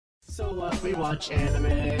So what, we watch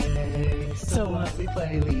anime. So what, we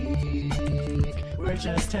play League. We're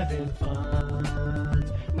just having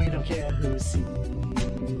fun. We don't care who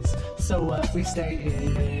sees. So what, we stay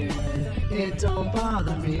in. It don't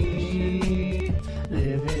bother me.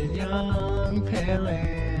 Living young, pale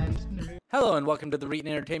and... Hello and welcome to the ProReetin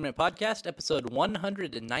Entertainment Podcast, episode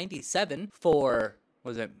 197 for...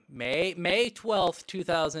 was it May 12th,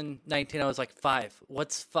 2019? I was like, 5.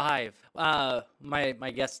 What's 5?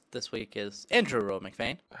 My guest this week is Andrew Aroa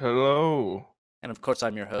McFain. Hello. And of course,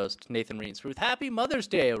 I'm your host, Nathan Reensruth. Happy Mother's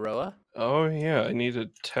Day, Aroa. Oh, yeah. I need to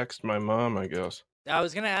text my mom, I guess. I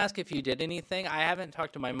was going to ask if you did anything. I haven't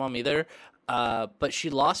talked to my mom either, but she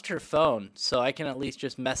lost her phone, so I can at least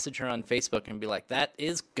just message her on Facebook and be like, that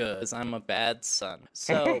is good, 'cause I'm a bad son.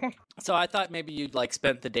 So I thought maybe you'd,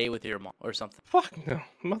 spent the day with your mom or something. Fuck no.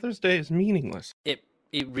 Mother's Day is meaningless. It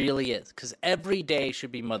really is, because every day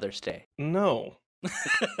should be Mother's Day. No.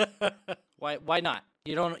 Why not?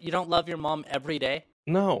 You don't love your mom every day?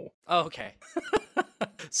 No. Oh, okay.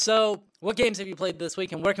 So, what games have you played this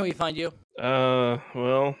week, and where can we find you?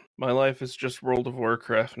 Well, my life is just World of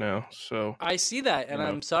Warcraft now, so... I see that, and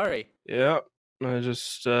I'm sorry. Yeah, I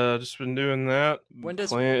just been doing that. When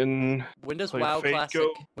does playing WoW Fate Classic?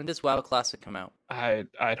 Go. When does WoW Classic come out? I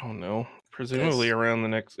don't know. Presumably around the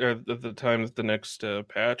next... at the time that the next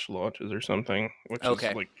patch launches or something, which is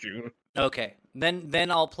June. Okay,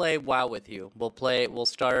 then I'll play WoW with you. We'll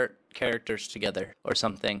start characters together or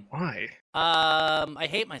something. Why? I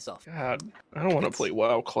hate myself. God, I don't want to play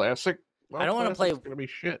WoW Classic. I don't want to play. It's gonna be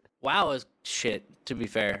shit. WoW is shit, to be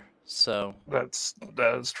fair. So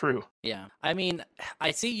that is true. Yeah, I mean,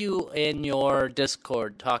 I see you in your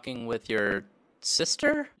Discord talking with your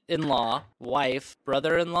sister-in-law, wife,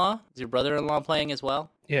 brother-in-law. Is your brother-in-law playing as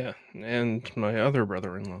well? Yeah, and my other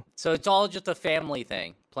brother-in-law. So it's all just a family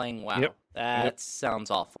thing, playing WoW. Yep. That sounds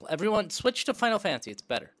awful. Everyone, switch to Final Fantasy. It's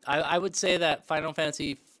better. I would say that Final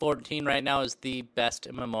Fantasy 14 right now is the best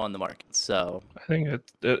MMO on the market. So I think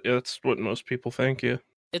it's what most people think. Yeah,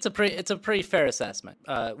 it's a pretty fair assessment.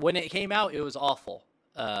 When it came out, it was awful.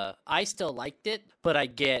 I still liked it, but I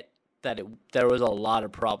get that there was a lot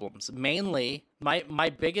of problems. Mainly, my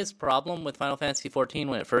biggest problem with Final Fantasy 14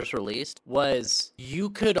 when it first released was you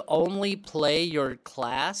could only play your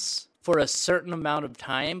class for a certain amount of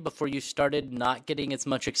time before you started not getting as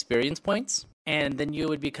much experience points. And then you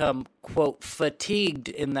would become, quote, fatigued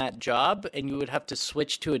in that job, and you would have to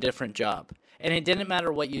switch to a different job. And it didn't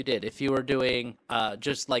matter what you did. If you were doing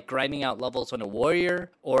just grinding out levels on a warrior,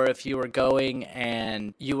 or if you were going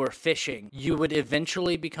and you were fishing, you would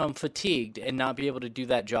eventually become fatigued and not be able to do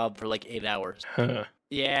that job for 8 hours. Huh.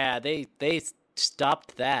 Yeah, they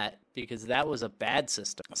stopped that because that was a bad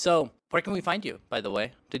system. So, where can we find you, by the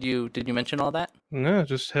way? Did you mention all that? No,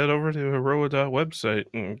 just head over to Aroa.website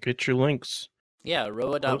and get your links. Yeah,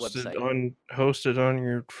 Aroa.website. Hosted on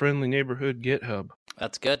your friendly neighborhood GitHub.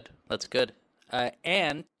 That's good.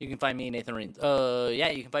 And you can find me, Nathan Reens.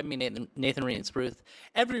 You can find me, Nathan Reensruth,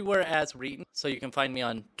 everywhere as Reetin. So you can find me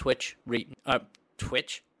on Twitch, Reetin.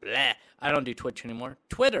 Twitch? Blah. I don't do Twitch anymore.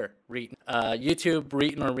 Twitter, Reetin. YouTube,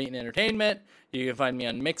 Reetin or Reetin Entertainment. You can find me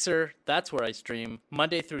on Mixer. That's where I stream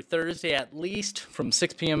Monday through Thursday, at least from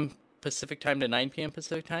 6 p.m. Pacific time to 9 p.m.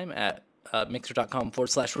 Pacific time at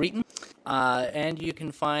mixer.com/Reetin. And you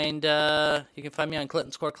can find me on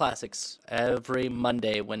Clinton Score Classics every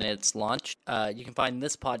Monday when it's launched. You can find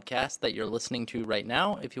this podcast that you're listening to right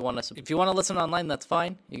now. If you want to listen online, that's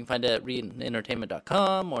fine. You can find it at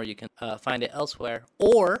reetinentertainment.com, or you can find it elsewhere,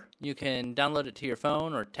 or you can download it to your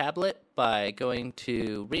phone or tablet by going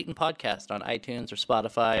to Reetin Podcast on iTunes or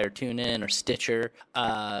Spotify or TuneIn or Stitcher.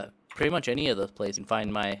 Pretty much any of those places. You can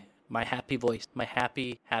find my happy voice, my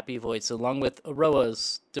happy voice, along with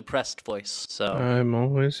Aroa's depressed voice. So I'm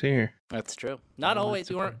always here. That's true. Not always.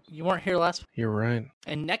 You weren't here last week. You're right.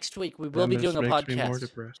 And next week we will be doing a podcast. Me more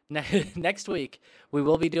depressed. Next week we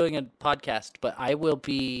will be doing a podcast, but I will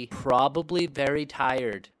be probably very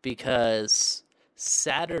tired because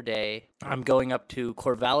Saturday I'm going up to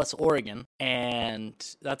Corvallis, Oregon, and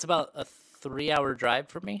that's about a 3-hour drive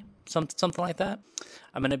for me, something like that.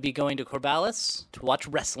 I'm going to be going to Corvallis to watch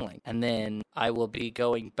wrestling, and then I will be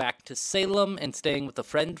going back to Salem and staying with a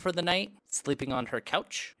friend for the night, sleeping on her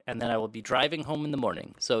couch, and then I will be driving home in the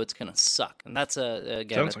morning, so it's going to suck. And that's, a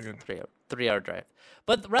 3-hour drive.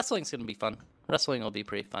 But the wrestling's going to be fun. Wrestling will be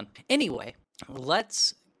pretty fun. Anyway,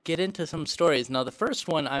 let's get into some stories. Now, the first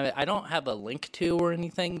one, I don't have a link to or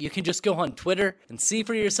anything. You can just go on Twitter and see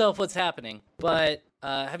for yourself what's happening. But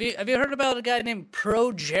have you heard about a guy named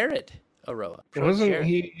ProReetin? Aroa. Wasn't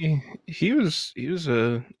he? He was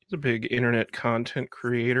a big internet content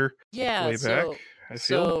creator. Yeah, way back. I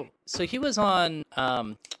feel. So he was on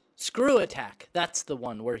Screw Attack. That's the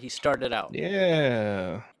one where he started out.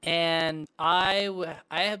 Yeah. And I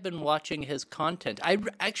have been watching his content. I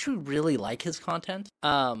actually really like his content.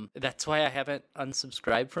 That's why I haven't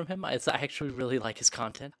unsubscribed from him. I actually really like his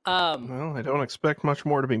content. Well, I don't expect much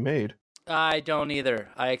more to be made. I don't either.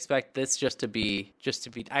 I expect this just to be.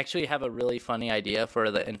 I actually have a really funny idea for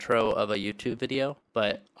the intro of a YouTube video,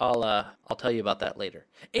 but I'll tell you about that later.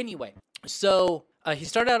 Anyway, so he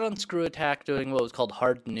started out on Screw Attack doing what was called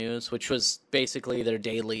Hard News, which was basically their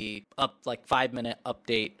daily 5-minute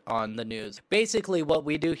update on the news. Basically what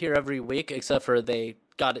we do here every week, except for they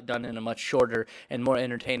got it done in a much shorter and more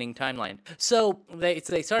entertaining timeline. So they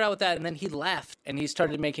started out with that, and then he left, and he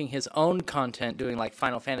started making his own content, doing like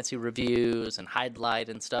Final Fantasy reviews and highlight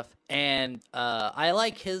and stuff. And I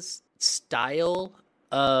like his style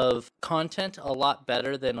of content a lot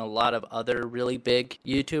better than a lot of other really big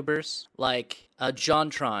YouTubers. Like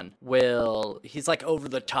JonTron he's like over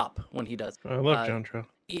the top when he does. I love JonTron.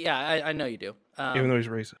 Yeah, I know you do. Even though he's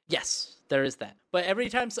racist. Yes, there is that. But every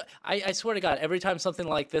time, I swear to God, every time something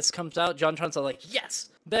like this comes out, JonTron's like, yes,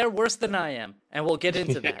 they're worse than I am. And we'll get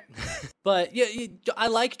into that. But yeah, I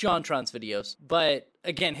like JonTron's videos. But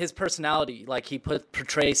again, his personality, like he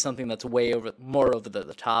portrays something that's more over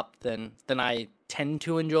the top than I tend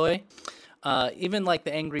to enjoy. Even like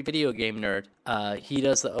the angry video game nerd, he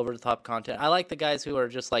does the over-the-top content. I like the guys who are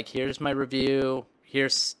just like, here's my review,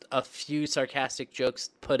 here's a few sarcastic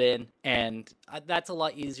jokes put in, and that's a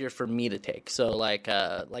lot easier for me to take. So like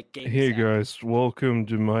game. Hey guys, welcome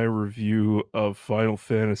to my review of Final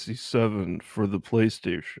Fantasy VII for the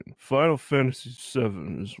PlayStation. Final Fantasy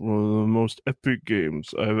VII is one of the most epic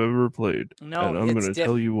games I've ever played, and I'm going to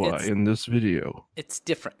tell you why in this video. It's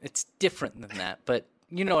different. It's different than that, but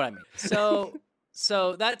you know what I mean.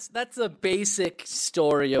 So that's a basic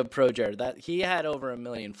story of ProJared. That he had over 1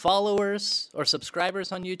 million followers or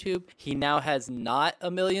subscribers on YouTube. He now has not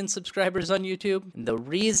 1 million subscribers on YouTube. And the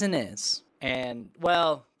reason is, and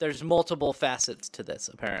well, there's multiple facets to this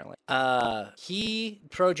apparently.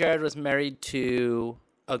 ProJared was married to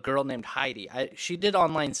a girl named Heidi. She did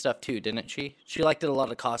online stuff too, didn't she? She did a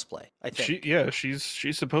lot of cosplay, I think.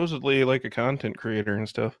 She's supposedly like a content creator and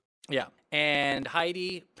stuff. Yeah, and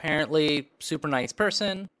Heidi, apparently super nice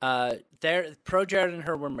person. ProJared and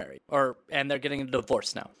her were married, and they're getting a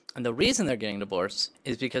divorce now. And the reason they're getting a divorce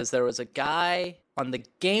is because there was a guy on the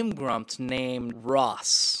Game Grumps named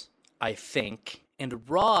Ross, I think. And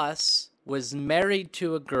Ross was married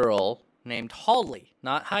to a girl named Holly,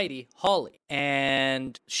 not Heidi, Holly.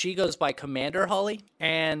 And she goes by Commander Holly.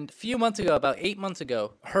 And a few months ago, about 8 months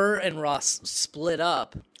ago, her and Ross split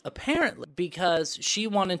up, apparently because she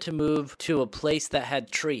wanted to move to a place that had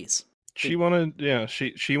trees. She went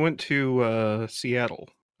to Seattle,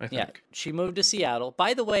 I think. Yeah, she moved to Seattle.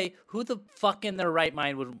 By the way, who the fuck in their right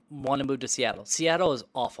mind would want to move to Seattle? Seattle is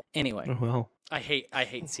awful. Anyway. Well, I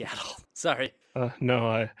hate Seattle. Sorry.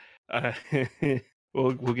 No,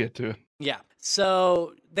 we'll get to it. Yeah.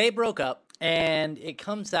 So they broke up, and it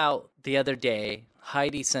comes out the other day.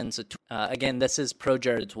 Heidi sends a again, this is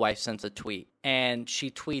ProJared's wife sends a tweet, and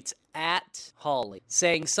she tweets at Holly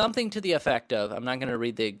saying something to the effect of, I'm not going to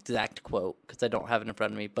read the exact quote because I don't have it in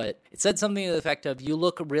front of me, but it said something to the effect of, you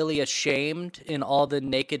look really ashamed in all the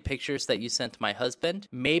naked pictures that you sent to my husband.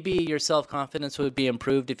 Maybe your self-confidence would be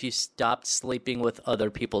improved if you stopped sleeping with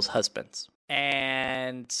other people's husbands.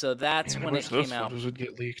 And so that's when it came out. Those would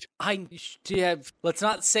get leaked. Let's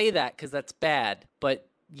not say that because that's bad, but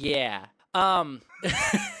yeah.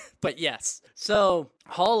 But yes. So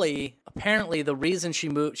Holly, apparently the reason she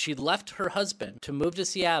left her husband to move to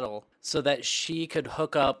Seattle so that she could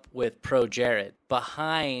hook up with ProJared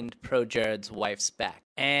behind ProJared's wife's back.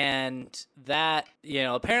 And that,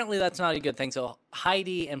 apparently that's not a good thing. So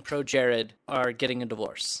Heidi and ProJared are getting a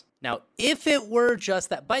divorce. Now, if it were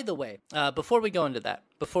just that, by the way, before we go into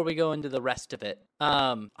the rest of it,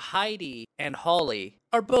 Heidi and Holly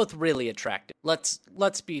are both really attractive.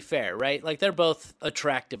 Let's be fair, right? Like, they're both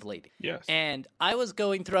attractive ladies. Yes. And I was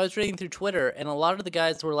reading through Twitter, and a lot of the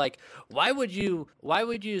guys were like, why would you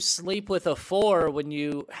sleep with a 4 when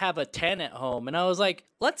you have a 10 at home? And I was like,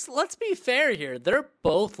 let's be fair here. They're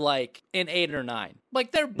both like an 8 or 9.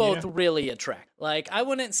 Like, they're both really attractive. Like, I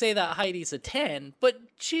wouldn't say that Heidi's a 10, but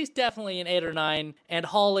she's definitely an 8 or 9, and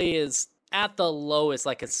Holly is at the lowest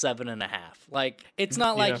like a 7.5. Like, it's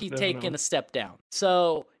not like he's taken a step down.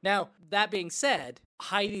 So now, that being said,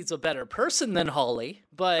 Heidi's a better person than Holly,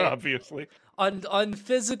 but obviously on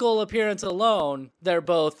physical appearance alone, they're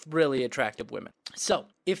both really attractive women. So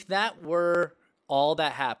if that were all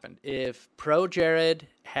that happened, if ProJared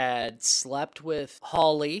had slept with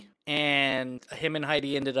Holly and him and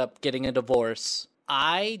Heidi ended up getting a divorce,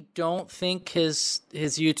 I don't think his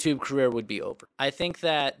YouTube career would be over. I think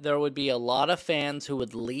that there would be a lot of fans who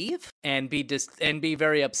would leave and be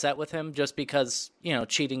very upset with him just because,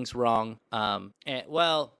 cheating's wrong.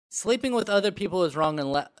 Sleeping with other people is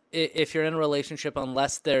wrong if you're in a relationship,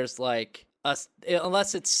 unless there's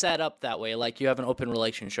unless it's set up that way, like you have an open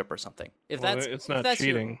relationship or something. It's not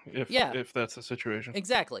cheating if that's the situation.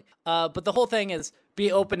 Exactly. But the whole thing is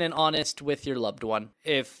be open and honest with your loved one.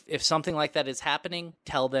 If something like that is happening,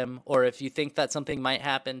 tell them. Or if you think that something might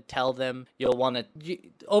happen, tell them. You'll want to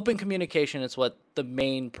open communication is what the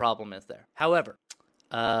main problem is there. However,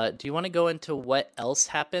 do you want to go into what else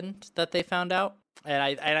happened that they found out? And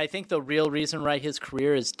I think the real reason why his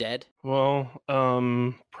career is dead. Well,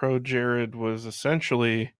 ProJared was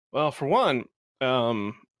essentially, for one,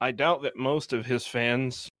 I doubt that most of his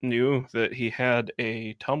fans knew that he had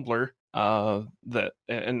a Tumblr,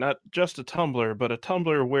 and not just a Tumblr, but a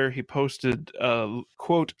Tumblr where he posted,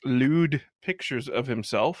 quote, lewd pictures of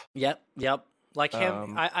himself. Yep. Like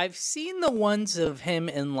him, I've seen the ones of him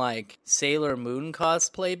in like Sailor Moon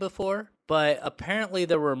cosplay before, but apparently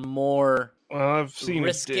there were more. Well, I've seen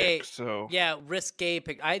risque, dick, so yeah, risque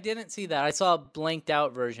pic. I didn't see that. I saw a blanked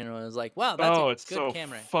out version, and I was like, "Wow, that's a good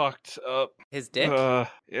camera." Fucked up. His dick?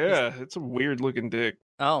 It's a weird looking dick.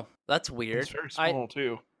 Oh, that's weird. It's very small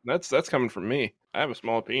too. That's coming from me. I have a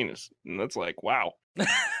small penis, and that's like, wow.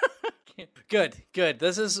 Good.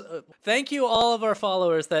 This is thank you all of our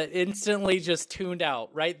followers that instantly just tuned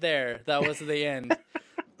out right there. That was the end.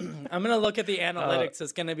 I'm going to look at the analytics.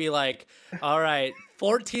 It's going to be like, all right,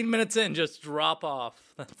 14 minutes in, just drop off.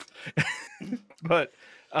 But,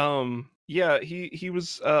 he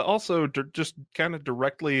was also just kind of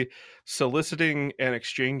directly soliciting and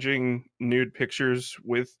exchanging nude pictures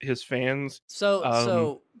with his fans.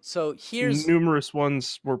 So here's... Numerous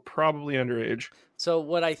ones were probably underage. So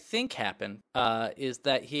what I think happened is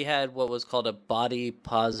that he had what was called a body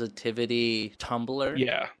positivity Tumblr.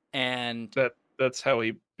 Yeah. And... That's how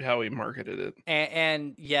he marketed it.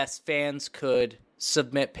 And yes, fans could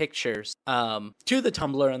submit pictures to the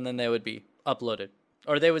Tumblr, and then they would be uploaded,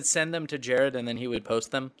 or they would send them to Jared, and then he would post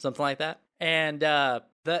them, something like that. And that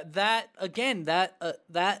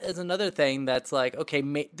is another thing that's like,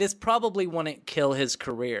 okay, this probably wouldn't kill his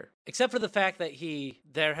career, except for the fact that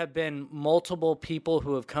there have been multiple people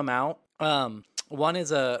who have come out. One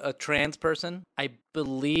is a trans person. I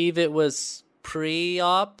believe it was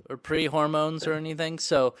pre-op or pre-hormones or anything.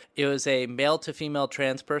 So it was a male to female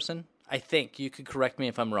trans person. I think you could correct me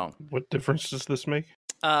if I'm wrong. What difference does this make?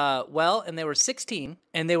 And they were 16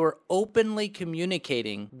 and they were openly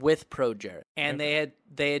communicating with ProJared. And they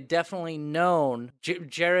had definitely known,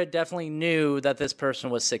 Jared definitely knew that this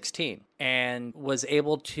person was 16 and was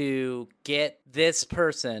able to get this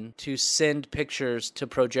person to send pictures to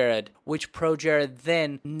ProJared, which ProJared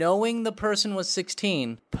then, knowing the person was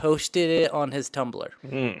 16, posted it on his Tumblr.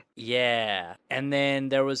 Mm. Yeah. And then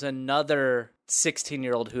there was another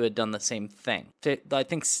 16-year-old who had done the same thing. I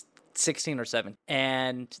think 16 or 7,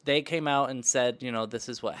 and they came out and said, this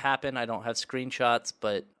is what happened. I don't have screenshots,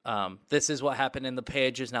 but this is what happened, and the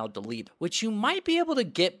page is now deleted, which you might be able to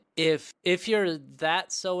get if you're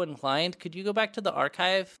that so inclined. Could you go back to the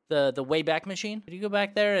archive, the Wayback Machine? Could you go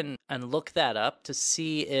back there and look that up to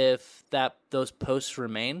see if those posts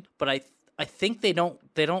remain? But I think they don't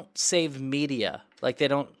save media. Like they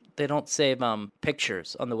don't save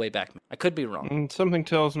pictures on the Wayback. I could be wrong. Something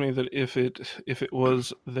tells me that if it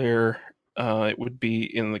was there, it would be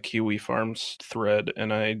in the Kiwi Farms thread,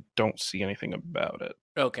 and I don't see anything about it.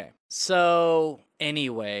 Okay. So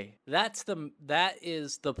anyway, that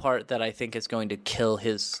is the part that I think is going to kill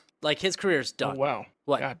his career's done. Oh, wow.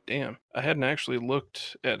 What? God damn. I hadn't actually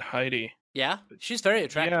looked at Heidi. Yeah? She's very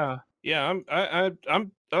attractive. Yeah, I'm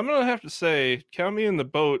gonna have to say, count me in the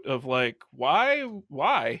boat of like, why?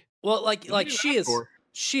 Well,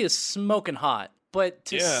 she is smoking hot, but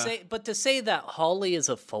to say that Holly is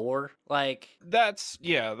a 4, like that's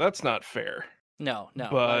not fair. No,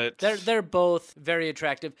 but they're both very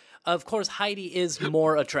attractive. Of course, Heidi is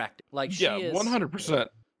more attractive. Like she is 100%.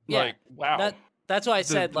 Like wow. That's why I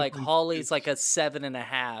said like Holly's like a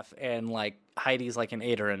 7.5, and like Heidi's like an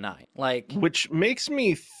 8 or a 9. Like, which makes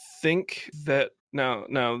me think that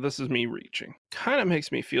now this is me reaching. Kind of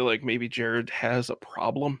makes me feel like maybe Jared has a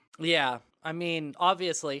problem. Yeah, I mean,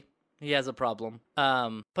 obviously he has a problem.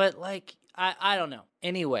 But like I don't know.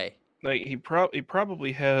 Anyway, like he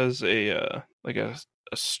probably has a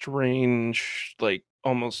strange, like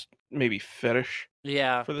almost maybe fetish.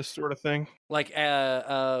 Yeah, for this sort of thing. Like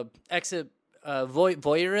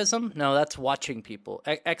voyeurism? No, that's watching people.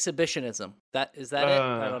 Exhibitionism. Is that it?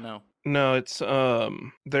 I don't know. No, it's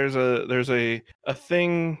there's a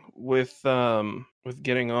thing with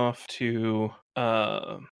getting off to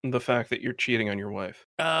the fact that you're cheating on your wife.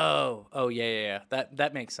 Oh yeah.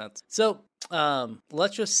 That makes sense. So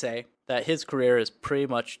let's just say that his career is pretty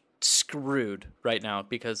much screwed right now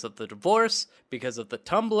because of the divorce, because of the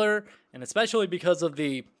Tumblr, and especially because of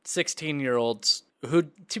the 16-year-olds who,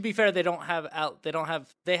 to be fair, they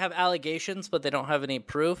have allegations, but they don't have any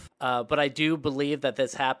proof. But I do believe that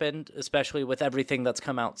this happened, especially with everything that's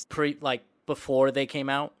come out before they came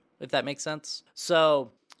out, if that makes sense.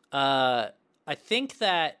 So, I think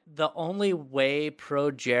that the only way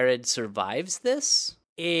ProJared survives this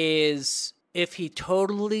is if he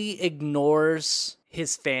totally ignores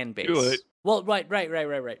his fan base. Do it. Well,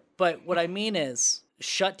 right. But what I mean is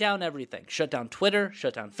shut down everything. Shut down Twitter,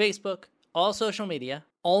 shut down Facebook, all social media,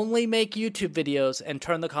 only make YouTube videos and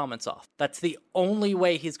turn the comments off. That's the only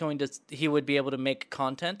way he would be able to make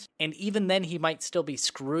content. And even then he might still be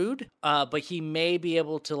screwed, but he may be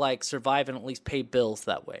able to survive and at least pay bills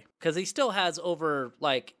that way. Because he still has over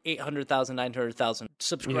 800,000, 900,000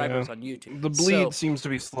 subscribers on YouTube. The bleed seems to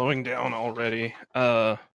be slowing down already.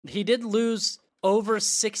 He did lose over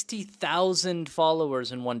 60,000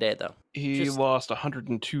 followers in one day, though. He lost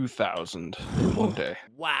 102,000 in one day.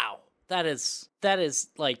 Wow. That is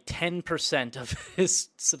 10% of his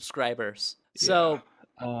subscribers. So,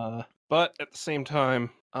 but at the same time,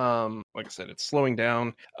 like I said, it's slowing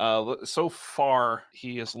down. So far,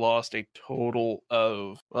 he has lost a total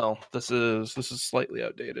of, this is slightly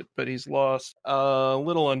outdated, but he's lost a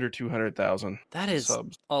little under 200,000. That is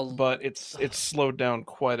subs. But it's slowed down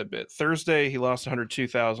quite a bit. Thursday, he lost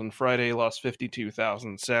 102,000. Friday, he lost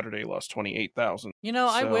 52,000. Saturday, he lost 28,000.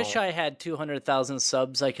 I wish I had 200,000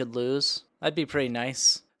 subs I could lose. That'd be pretty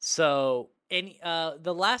nice. So,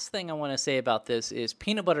 the last thing I want to say about this is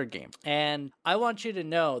Peanut Butter Gamer. And I want you to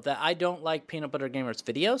know that I don't like Peanut Butter Gamer's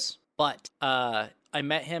videos, but I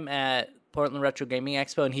met him at Portland Retro Gaming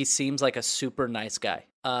Expo, and he seems like a super nice guy.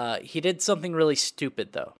 He did something really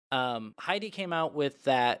stupid, though. Heidi came out with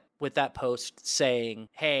that post saying,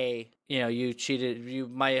 hey, you cheated,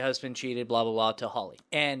 my husband cheated, blah, blah, blah, to Holly.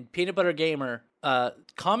 And Peanut Butter Gamer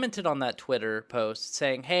commented on that Twitter post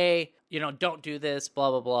saying, hey, don't do this, blah,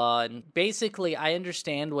 blah, blah. And basically, I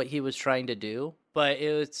understand what he was trying to do, but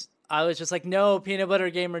I was just like, no, Peanut Butter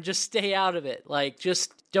Gamer, just stay out of it.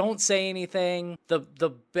 Just don't say anything.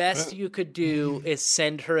 The best you could do is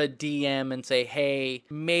send her a DM and say, hey,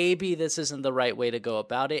 maybe this isn't the right way to go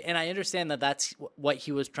about it. And I understand that that's what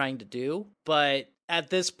he was trying to do, but at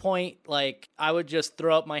this point, I would just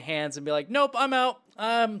throw up my hands and be like, nope, I'm out.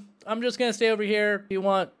 I'm just gonna stay over here. If you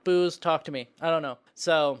want booze, talk to me. I don't know.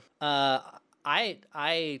 So, I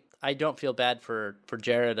don't feel bad for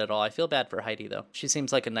Jared at all. I feel bad for Heidi, though. She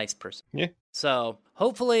seems like a nice person. Yeah. So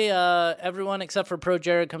hopefully everyone except for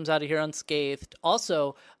ProJared comes out of here unscathed.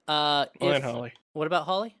 Also, and Holly. What about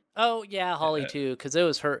Holly? Oh, yeah, Holly, too, because it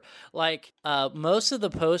was her. Most of the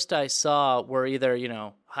posts I saw were either,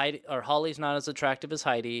 Heidi or Holly's not as attractive as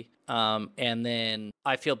Heidi, and then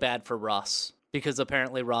I feel bad for Ross, because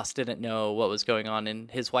apparently Ross didn't know what was going on,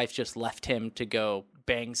 and his wife just left him to go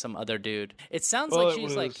bang some other dude. It sounds like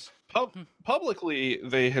she's publicly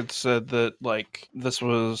they had said that this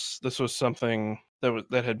was something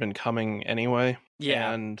that had been coming anyway.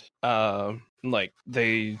 Yeah. And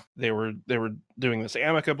they were doing this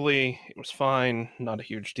amicably. It was fine, not a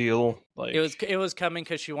huge deal. It was coming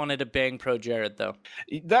because she wanted to bang ProJared, though.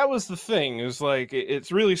 That was the thing. It was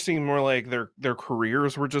it's really seemed more like their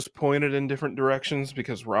careers were just pointed in different directions,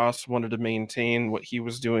 because Ross wanted to maintain what he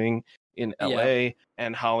was doing in LA,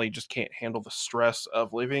 and Holly just can't handle the stress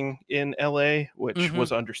of living in LA, which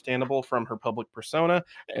was understandable from her public persona.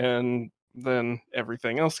 And then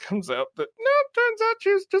everything else comes out that turns out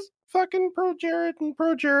she was just fucking ProJared, and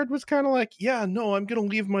ProJared was kind of like, yeah, no, I'm gonna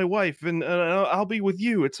leave my wife and I'll be with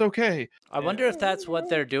you, it's okay. I wonder if that's what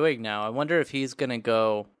they're doing now. I wonder if he's gonna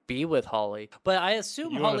go be with Holly. But I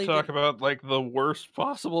assume Holly talk about the worst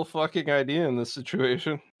possible fucking idea in this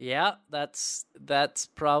situation. Yeah, that's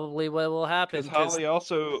probably what will happen. Because Holly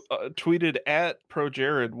also tweeted at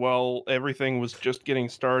ProJared while everything was just getting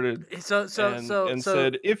started. So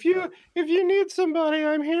said, if you need somebody,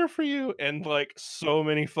 I'm here for you. And so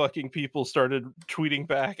many fucking people started tweeting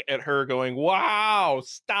back at her going, wow,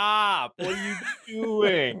 stop, what are you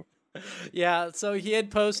doing? Yeah, so he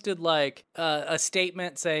had posted a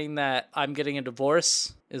statement saying that I'm getting a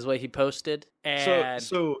divorce is what he posted. And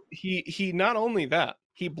so he not only that,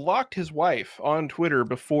 he blocked his wife on Twitter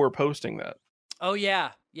before posting that. Oh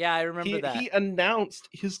yeah, I remember that. He announced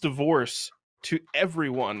his divorce to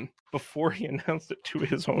everyone before he announced it to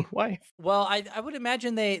his own wife. Well, I would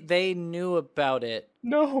imagine they knew about it.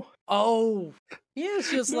 No. Oh, yeah, it's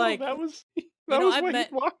just No, like that was I've why met-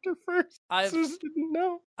 he blocked her first. Sus didn't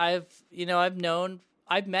know. I've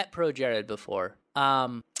met Pro Jared before.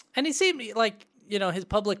 And he seemed like, his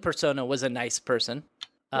public persona was a nice person.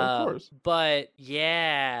 Of course. But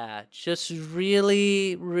yeah, just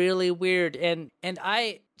really, really weird. And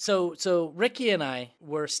so Ricky and I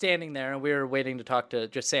were standing there and we were waiting to talk to,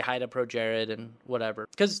 just say hi to Pro Jared and whatever,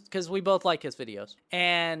 because we both like his videos.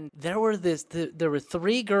 And there were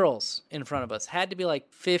three girls in front of us, had to be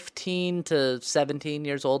like 15 to 17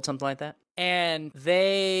 years old, something like that. And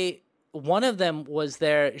one of them was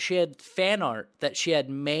there. She had fan art that she had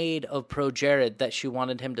made of Pro Jared that she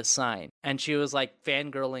wanted him to sign. And she was like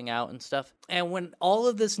fangirling out and stuff. And when all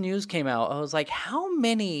of this news came out, I was like, how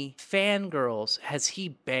many fangirls has he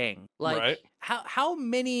banged? Like, right. how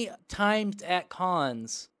many times at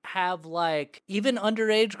cons have like even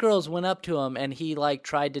underage girls went up to him and he like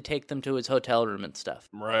tried to take them to his hotel room and stuff?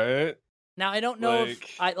 Right. Now, I don't know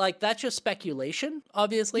if that's just speculation,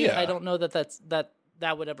 obviously. Yeah. I don't know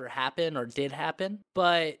that would ever happen or did happen,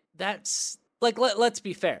 but that's like, let's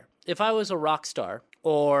be fair. If I was a rock star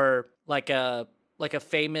or like a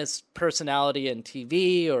famous personality in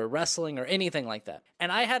TV or wrestling or anything like that,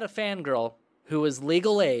 and I had a fangirl who was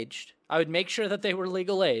legal aged, I would make sure that they were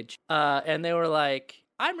legal age, and they were like,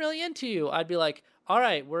 I'm really into you. I'd be like, all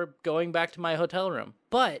right, we're going back to my hotel room.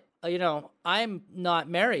 But, I'm not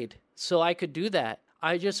married, so I could do that.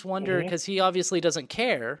 I just wonder, because he obviously doesn't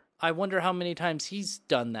care, I wonder how many times he's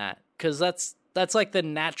done that. Because that's like the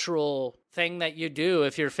natural thing that you do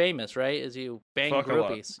if you're famous, right? Is you bang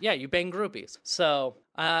groupies. Yeah, you bang groupies. So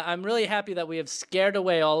I'm really happy that we have scared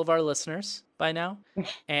away all of our listeners by now.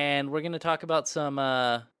 And we're going to talk about some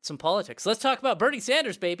politics. Let's talk about Bernie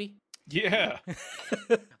Sanders, baby. Yeah.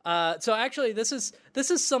 So actually, this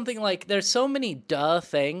is something like, there's so many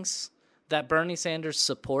things that Bernie Sanders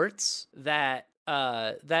supports that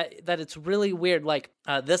it's really weird. Like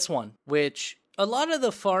this one, which a lot of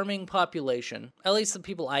the farming population, at least the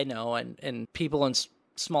people I know and people in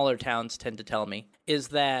smaller towns tend to tell me, is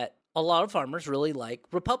that a lot of farmers really like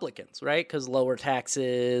Republicans, right? Because lower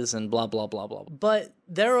taxes and blah, blah, blah, blah. But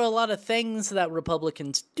there are a lot of things that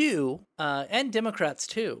Republicans do, and Democrats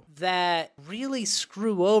too, that really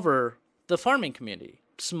screw over the farming community,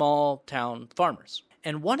 small town farmers.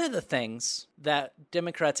 And one of the things that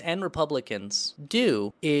Democrats and Republicans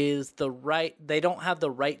do is they don't have the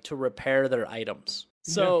right to repair their items.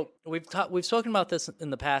 So we've spoken about this in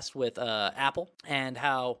the past with Apple and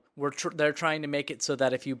how they're trying to make it so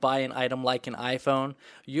that if you buy an item like an iPhone,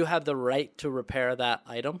 you have the right to repair that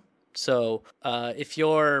item. So if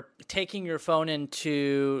you're taking your phone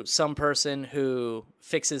into some person who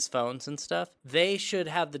fixes phones and stuff, they should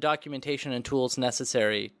have the documentation and tools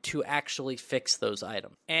necessary to actually fix those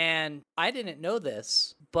items. And I didn't know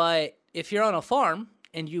this, but if you're on a farm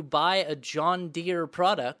and you buy a John Deere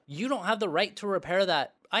product, you don't have the right to repair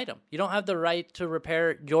that item. You don't have the right to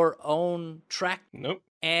repair your own tractor. Nope.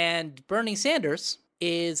 And Bernie Sanders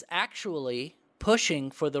is actually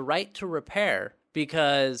pushing for the right to repair,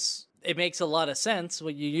 because it makes a lot of sense.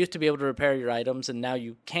 Well, you used to be able to repair your items, and now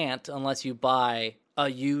you can't unless you buy a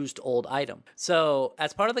used old item. So,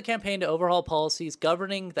 as part of the campaign to overhaul policies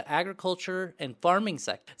governing the agriculture and farming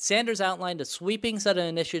sector, Sanders outlined a sweeping set of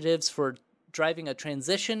initiatives for driving a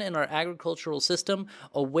transition in our agricultural system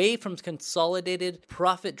away from consolidated,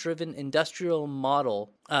 profit-driven industrial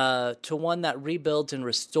model to one that rebuilds and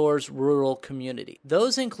restores rural community.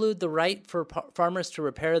 Those include the right for farmers to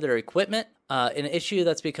repair their equipment, an issue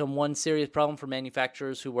that's become one serious problem for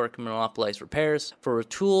manufacturers who work in monopolized repairs, for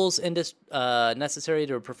tools necessary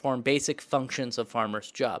to perform basic functions of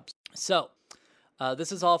farmers' jobs. So,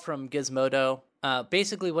 this is all from Gizmodo.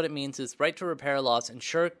 Basically, what it means is right to repair laws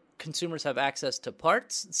ensure consumers have access to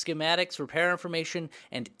parts, schematics, repair information,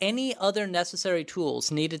 and any other necessary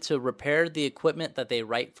tools needed to repair the equipment that they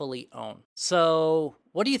rightfully own. So,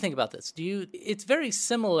 what do you think about this? It's very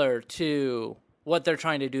similar to what they're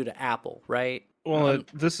trying to do to Apple, right? Well,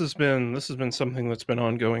 this has been something that's been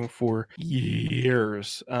ongoing for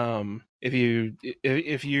years.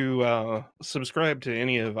 If you subscribe to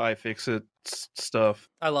any of iFixit stuff,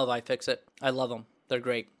 I love iFixit. I love them. They're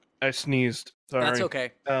great. I sneezed. Sorry. That's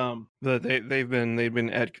okay. They've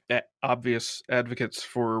been obvious advocates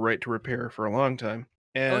for right to repair for a long time,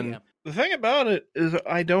 and the thing about it is,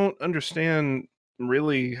 I don't understand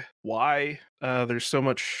really why there's so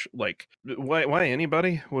much, like, why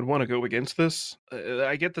anybody would want to go against this.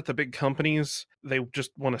 I get that the big companies, they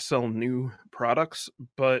just want to sell new products,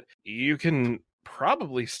 but you can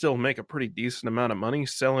probably still make a pretty decent amount of money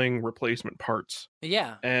selling replacement parts.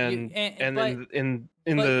 Yeah. And but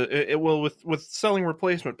with selling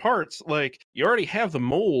replacement parts, like, you already have the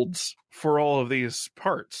molds for all of these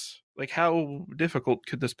parts. Like, how difficult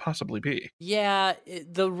could this possibly be? Yeah,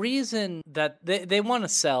 the reason that they want to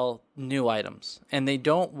sell new items, and they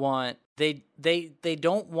don't want they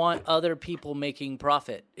don't want other people making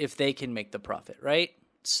profit if they can make the profit, right?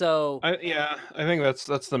 So I think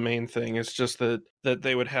that's the main thing. It's just that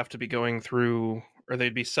they would have to be going through, or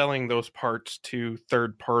they'd be selling those parts to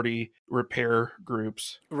third-party repair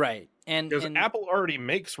groups. right. Because And Apple already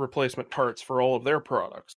makes replacement parts for all of their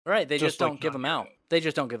products. right, they just don't like give them out. They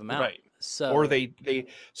just don't give them out. Right. So Or they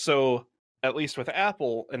so at least with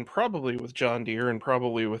Apple, and probably with John Deere, and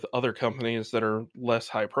probably with other companies that are less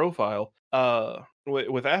high profile,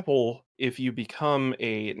 with Apple, if you become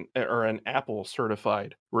an Apple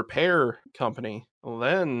certified repair company,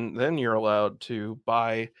 then you're allowed to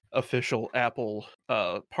buy official Apple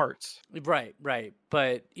parts. right.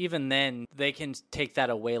 But even then they can take that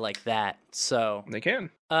away like that. So They can.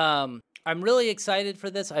 I'm really excited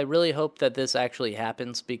for this. I really hope that this actually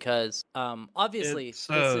happens because obviously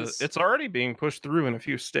it's already being pushed through in a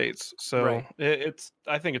few states, so right.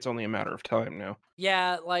 I think it's only a matter of time now.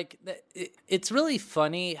 Yeah, like it's really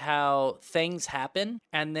funny how things happen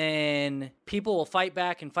and then people will fight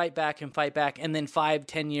back and fight back and fight back, and then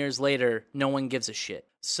 5-10 years later no one gives a shit.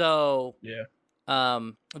 So yeah.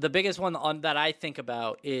 The biggest one that I think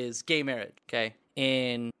about is gay marriage. Okay.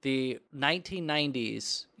 In the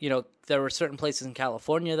 1990s, there were certain places in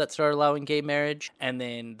California that started allowing gay marriage, and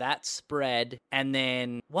then that spread. And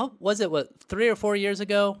then, what was it? 3 or 4 years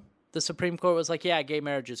ago, the Supreme Court was like, yeah, gay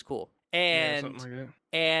marriage is cool. And something like that.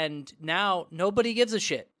 And now nobody gives a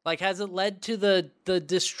shit. Like, has it led to the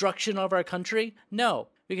destruction of our country? No.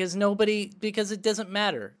 Because it doesn't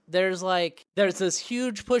matter. There's this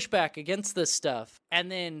huge pushback against this stuff.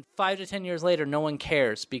 And then 5 to 10 years later, no one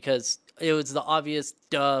cares because it was the obvious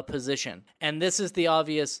duh position. And this is the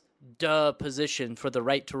obvious duh position for the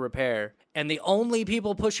right to repair. And the only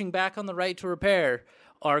people pushing back on the right to repair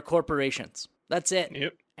are corporations. That's it.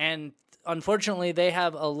 Yep. And unfortunately, they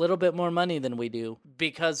have a little bit more money than we do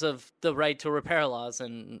because of the right to repair laws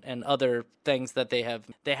and other things that they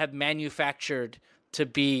have manufactured to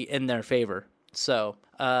be in their favor. So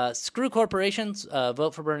screw corporations.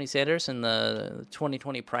 Vote for Bernie Sanders in the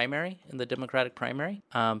 2020 primary, in the Democratic primary,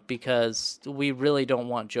 because we really don't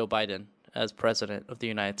want Joe Biden as president of the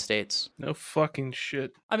United States. No fucking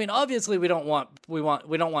shit. I mean, obviously we don't want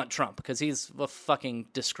Trump because he's a fucking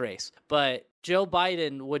disgrace. But Joe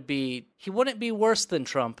Biden wouldn't be worse than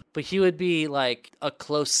Trump, but he would be like a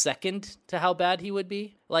close second to how bad he would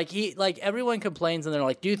be. Like everyone complains and they're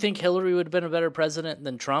like, do you think Hillary would have been a better president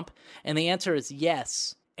than Trump? And the answer is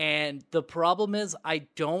yes. And the problem is I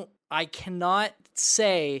cannot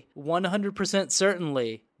say 100%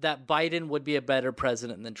 certainly that Biden would be a better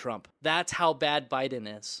president than Trump. That's how bad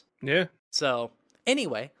Biden is. Yeah. So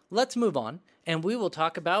anyway, let's move on and we will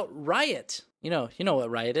talk about Riot. You know what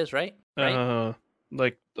Riot is, right?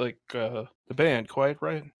 Like the band Quiet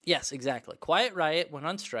Riot? Yes, exactly. Quiet Riot went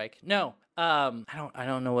on strike. No. I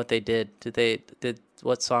don't know what they did.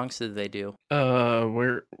 What songs did they do?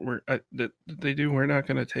 Did they do We're Not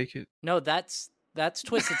Gonna Take It? No, that's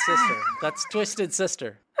Twisted Sister. That's Twisted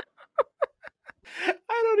Sister.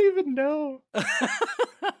 I don't even know.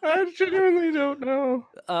 I genuinely don't know.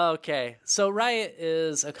 Okay, so Riot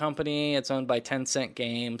is a company. It's owned by Tencent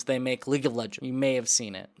Games. They make League of Legends. You may have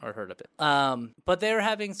seen it or heard of it. But they're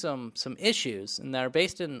having some issues, and they're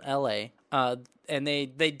based in LA. And they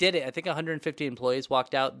did it. I think 150 employees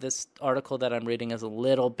walked out. This article that I'm reading is a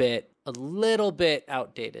little bit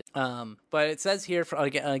outdated. But it says here,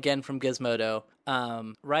 again from Gizmodo,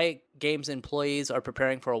 Riot Games employees are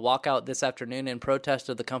preparing for a walkout this afternoon in protest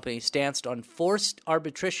of the company's stance on forced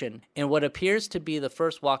arbitration in what appears to be the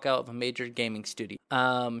first walkout of a major gaming studio.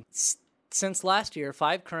 Since last year,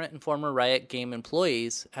 5 current and former Riot Game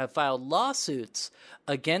employees have filed lawsuits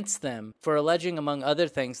against them for alleging, among other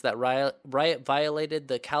things, that Riot violated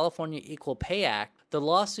the California Equal Pay Act. The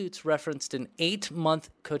lawsuits referenced an 8-month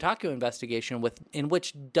Kotaku investigation in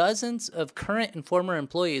which dozens of current and former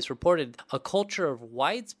employees reported a culture of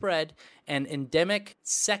widespread and endemic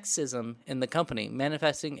sexism in the company,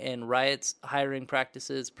 manifesting in Riot's hiring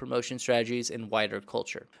practices, promotion strategies, and wider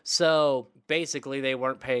culture. So basically, they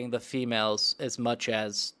weren't paying the females as much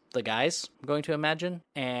as the guys, I'm going to imagine.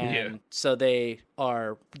 And so they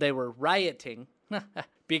were rioting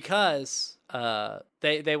because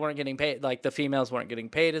they weren't getting paid, like the females weren't getting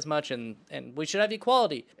paid as much, and we should have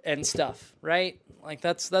equality and stuff, right? Like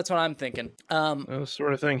that's what I'm thinking. That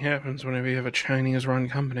sort of thing happens whenever you have a Chinese-run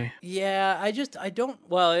company. Yeah, I don't.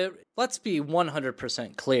 Well, let's be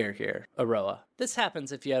 100% clear here, Aroa. This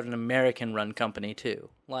happens if you have an American-run company too.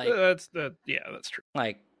 Like That's true.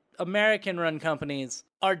 Like American-run companies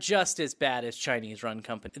are just as bad as Chinese-run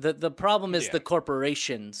companies. The problem is the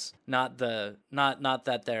corporations, not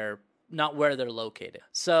that they're not where they're located.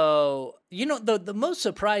 So, the most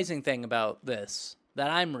surprising thing about this that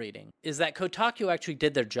I'm reading is that Kotaku actually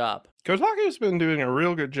did their job. Kotaku's been doing a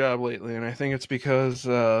real good job lately, and I think it's because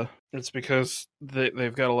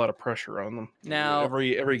they've got a lot of pressure on them. Now,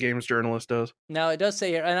 every games journalist does. Now it does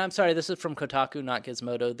say here, and I'm sorry, this is from Kotaku, not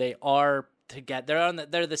Gizmodo. They are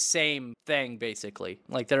they're the same thing basically.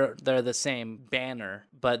 Like they're the same banner,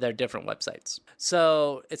 but they're different websites.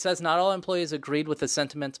 So it says not all employees agreed with the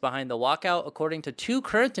sentiments behind the walkout. According to 2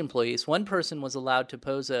 current employees, one person was allowed to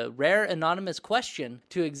pose a rare anonymous question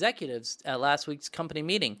to executives at last week's company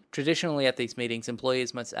meeting. Traditionally at these meetings,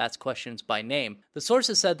 employees must ask questions by name. The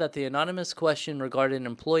sources said that the anonymous question regarded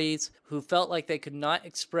employees who felt like they could not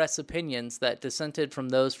express opinions that dissented from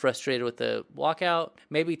those frustrated with the walkout.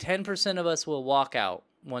 Maybe 10% of us will walk out,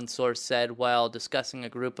 one source said while discussing a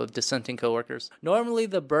group of dissenting coworkers. Normally,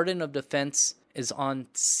 the burden of defense is on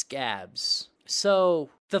scabs. So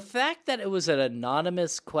the fact that it was an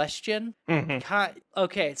anonymous question,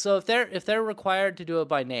 okay. So if they're required to do it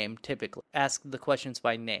by name, typically ask the questions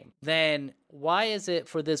by name, then why is it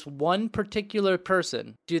for this one particular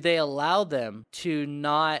person do they allow them to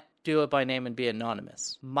not do it by name and be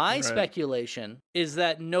anonymous? My speculation is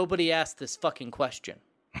that nobody asked this fucking question.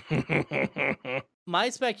 My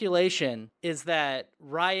speculation is that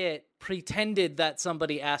Riot pretended that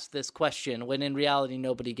somebody asked this question when in reality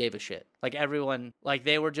nobody gave a shit. Like everyone, like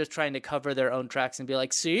they were just trying to cover their own tracks and be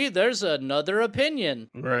like, see, there's another opinion.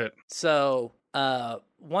 Right. So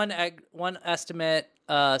one estimate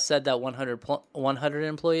said that 100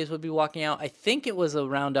 employees would be walking out. I think it was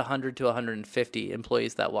around 100 to 150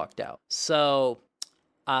 employees that walked out. So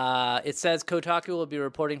it says Kotaku will be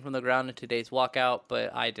reporting from the ground in today's walkout,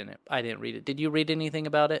 but I didn't read it. Did you read anything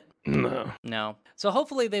about it? No. So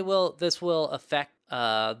hopefully this will affect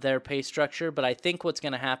their pay structure, but I think what's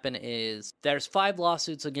going to happen is there's 5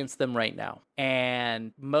 lawsuits against them right now,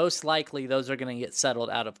 and most likely those are going to get settled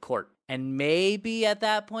out of court. And maybe at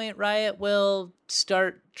that point, Riot will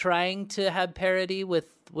start trying to have parity with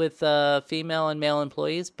female and male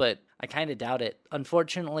employees, but I kind of doubt it.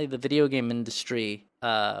 Unfortunately, the video game industry,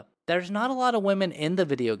 there's not a lot of women in the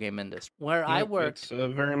video game industry. Where I worked,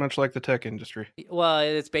 it's very much like the tech industry. Well,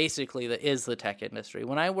 it's basically the tech industry.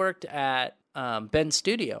 When I worked at Ben's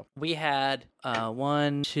studio, we had 5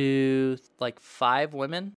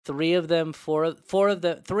 women. 3 of them were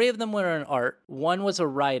in art. 1 was a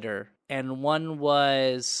writer, and 1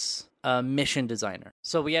 was a mission designer.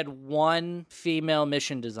 So we had 1 female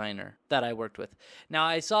mission designer that I worked with. Now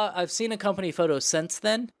I've seen a company photo since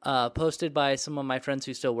then, posted by some of my friends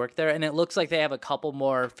who still work there, and it looks like they have a couple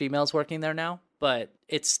more females working there now, but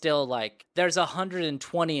it's still like there's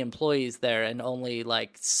 120 employees there and only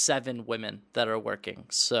like 7 women that are working.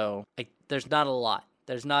 So there's not a lot.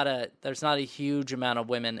 There's not a huge amount of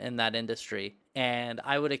women in that industry. And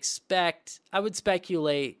I would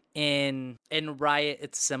speculate in Riot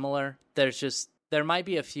it's similar. There might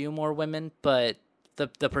be a few more women, but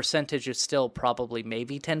the percentage is still probably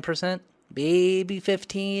maybe 10%, maybe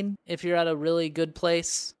 15 if you're at a really good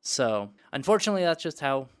place. So unfortunately, that's just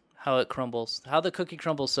how it crumbles, how the cookie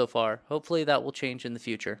crumbles so far. Hopefully that will change in the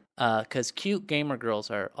future. Because cute gamer girls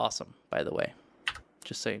are awesome, by the way.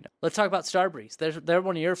 Just so you know. Let's talk about Starbreeze. They're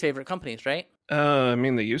one of your favorite companies, right? I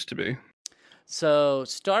mean, they used to be. So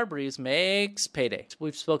Starbreeze makes Payday.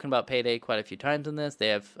 We've spoken about Payday quite a few times in this. They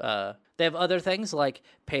have other things like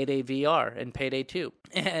Payday VR and Payday 2.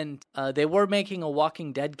 And they were making a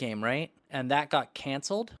Walking Dead game, right? And that got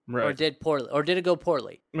canceled, right? Or did it go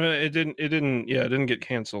poorly? It didn't get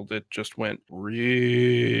canceled. It just went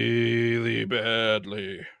really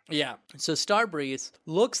badly. Yeah. So Starbreeze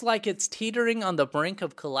looks like it's teetering on the brink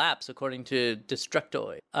of collapse, according to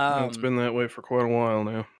Destructoid. It's been that way for quite a while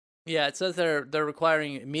now. Yeah, it says they're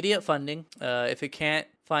requiring immediate funding. If it can't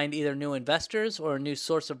find either new investors or a new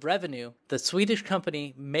source of revenue, the Swedish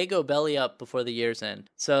company may go belly up before the year's end.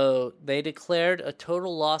 So they declared a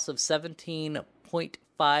total loss of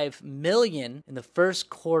 17.5 million in the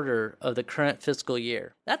first quarter of the current fiscal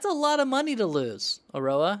year. That's a lot of money to lose,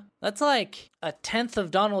 Aroa. That's like 1/10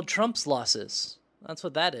 of Donald Trump's losses. That's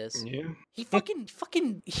what that is. Yeah. He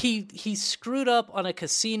he screwed up on a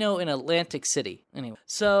casino in Atlantic City. Anyway,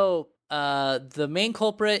 so the main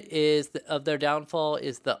culprit of their downfall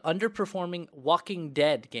is the underperforming Walking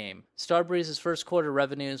Dead game. Starbreeze's first quarter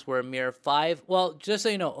revenues were a mere well, just so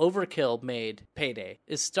you know, Overkill made Payday.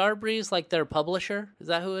 Is Starbreeze like their publisher? Is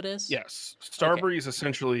that who it is? Yes. Starbreeze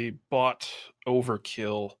essentially bought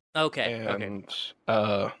Overkill. Okay.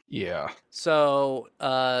 Yeah. So,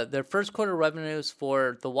 their first quarter revenues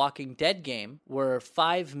for the Walking Dead game were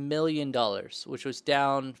 $5 million, which was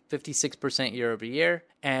down 56% year over year.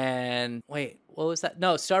 And wait, what was that?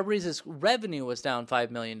 No, Starbreeze's revenue was down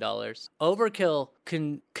 $5 million. Overkill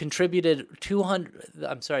contributed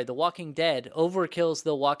The Walking Dead. Overkill's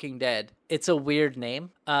The Walking Dead. It's a weird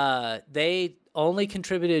name. They only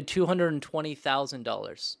contributed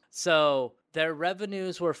 $220,000. So their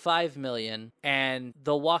revenues were $5 million, and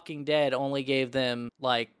The Walking Dead only gave them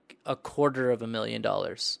like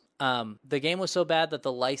 $250,000. The game was so bad that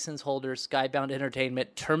the license holder, Skybound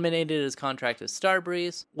Entertainment, terminated his contract with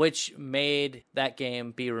Starbreeze, which made that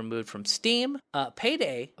game be removed from Steam.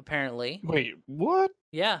 Payday, apparently. Wait, what?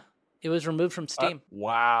 Yeah, it was removed from Steam.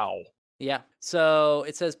 Wow. Yeah. So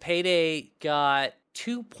it says Payday got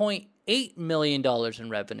 $2.8 million in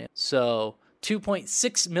revenue. So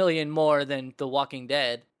 $2.6 million more than The Walking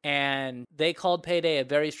Dead. And they called Payday a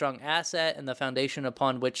very strong asset and the foundation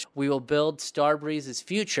upon which we will build Starbreeze's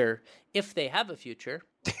future, if they have a future.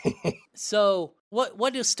 So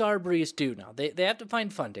what does Starbreeze do now? They have to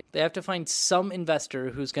find funding. They have to find some investor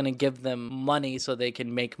who's going to give them money so they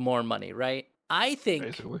can make more money, right? I think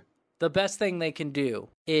basically the best thing they can do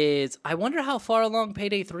is, I wonder how far along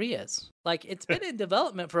Payday 3 is. Like, it's been in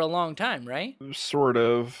development for a long time, right? Sort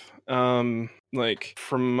of. Like,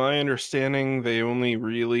 from my understanding, they only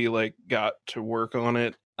really, like, got to work on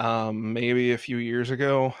it, maybe a few years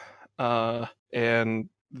ago. And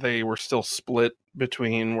they were still split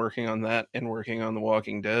between working on that and working on The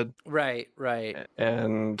Walking Dead. Right.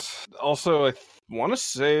 And also, I want to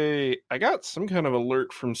say I got some kind of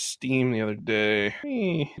alert from Steam the other day. Let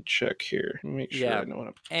me check here. Make sure I know what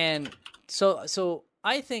I'm... And so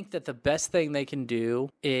I think that the best thing they can do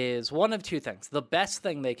is one of two things. The best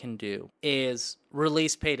thing they can do is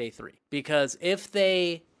release Payday 3. Because if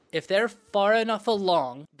they're far enough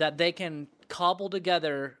along that they can cobble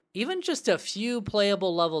together even just a few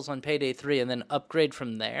playable levels on Payday 3 and then upgrade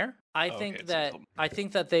from there, I think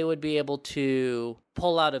that they would be able to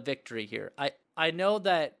pull out a victory here. I know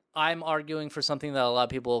that I'm arguing for something that a lot of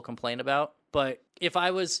people will complain about, but if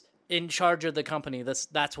I was in charge of the company,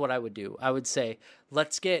 that's what I would do. I would say,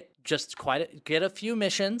 let's get a few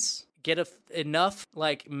missions, get enough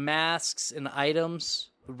like masks and items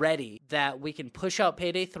ready that we can push out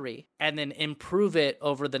Payday 3 and then improve it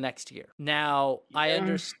over the next year. Now,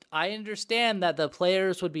 yeah. I understand that the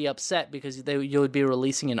players would be upset because you would be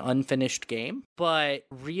releasing an unfinished game, but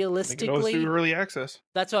realistically, they could always do early access.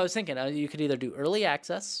 That's what I was thinking. You could either do early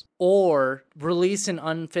access or release an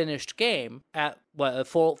unfinished game at a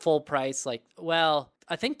full price. Like, well,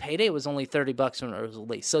 I think Payday was only $30 when it was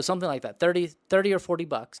released, so something like that, 30 or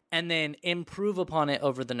 $40, and then improve upon it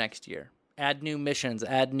over the next year. Add new missions,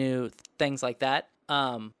 add new things like that.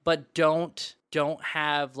 But don't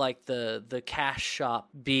have like the cash shop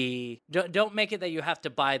be. Don't make it that you have to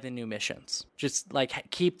buy the new missions. Just like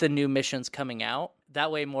keep the new missions coming out.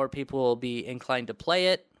 That way, more people will be inclined to play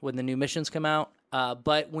it when the new missions come out.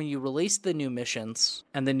 But when you release the new missions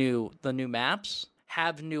and the new maps,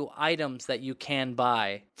 have new items that you can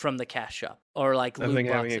buy from the cash shop or like loot boxes. I think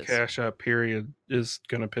having a cash shop period is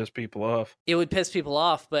gonna piss people off. It would piss people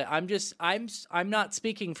off, but I'm not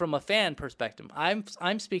speaking from a fan perspective.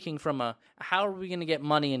 I'm speaking from how are we gonna get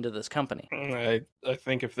money into this company? I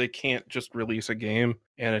think if they can't just release a game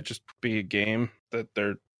and it just be a game, that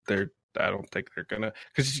they're I don't think they're gonna,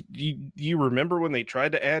 because you remember when they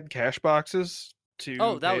tried to add cash boxes.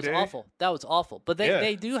 That was awful. That was awful. But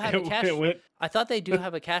they do have a cash. I thought they do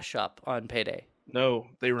have a cash shop on Payday. No,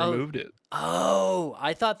 they removed it. Oh,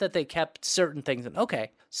 I thought that they kept certain things.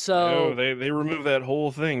 Okay, so no, they removed that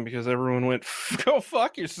whole thing because everyone went go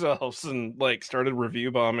fuck yourselves and like started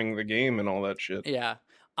review bombing the game and all that shit. Yeah,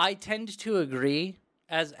 I tend to agree.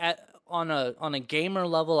 On a gamer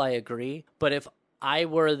level, I agree. But if I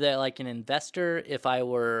were an investor, if I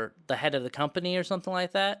were the head of the company or something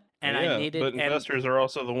like that. And yeah, I needed, but investors are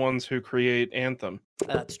also the ones who create Anthem.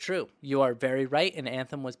 That's true. You are very right, and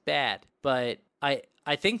Anthem was bad. But I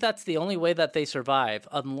think that's the only way that they survive,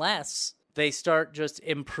 unless they start just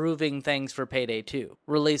improving things for Payday 2.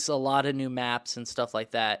 Release a lot of new maps and stuff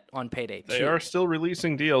like that on Payday 2. They are still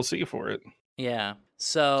releasing DLC for it. Yeah.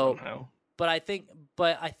 So, somehow. But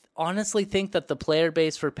but I honestly think that the player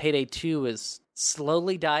base for Payday 2 is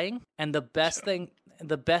slowly dying, and the best thing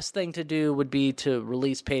to do would be to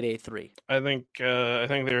release Payday 3. I think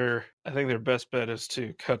their best bet is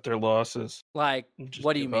to cut their losses. Like, Just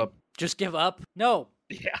what do you give mean? up. Just give up? No.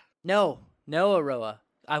 Yeah. No, Aroa.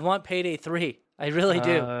 I want Payday 3. I really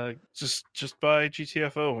do. Just buy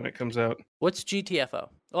GTFO when it comes out. What's GTFO?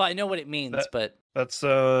 Well, I know what it means, but That's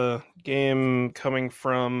a game coming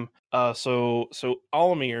from so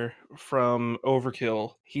Almir from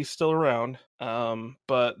Overkill. He's still around.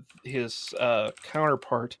 But his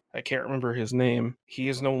counterpart, I can't remember his name. He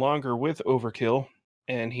is no longer with Overkill,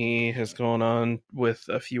 and he has gone on with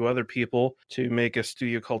a few other people to make a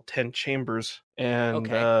studio called 10 Chambers. And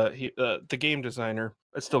the game designer,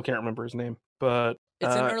 I still can't remember his name, but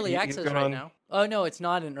it's in early access right now. Oh no, it's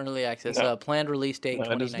not in early access. No. Planned release date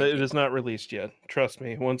 2019. It is not released yet. Trust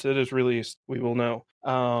me. Once it is released, we will know.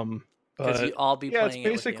 Because I'll be playing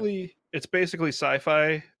it's basically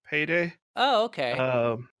sci-fi Payday. Oh,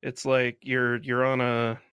 okay. It's like you're on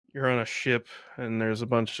a ship, and there's a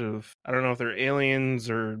bunch of, I don't know if they're aliens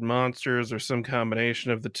or monsters or some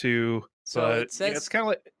combination of the two. So but it says it's kind of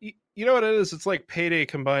like, you know what it is? It's like Payday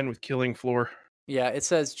combined with Killing Floor. Yeah, it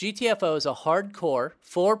says GTFO is a hardcore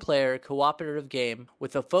 4-player cooperative game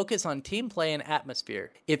with a focus on team play and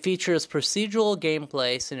atmosphere. It features procedural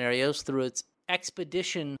gameplay scenarios through its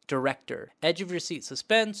expedition director, edge of your seat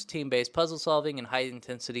suspense, team-based puzzle solving, and high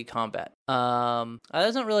intensity combat. That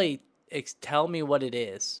doesn't really tell me what it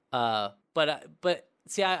is. But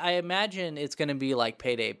see, I imagine it's going to be like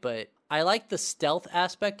Payday, but I like the stealth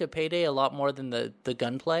aspect of Payday a lot more than the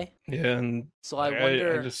gunplay. Yeah, and so I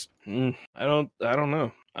wonder. I don't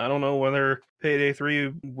know. I don't know whether Payday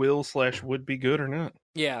 3 would be good or not.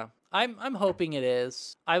 Yeah, I'm hoping it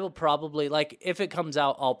is. I will probably, like, if it comes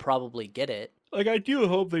out, I'll probably get it. Like, I do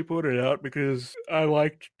hope they put it out because I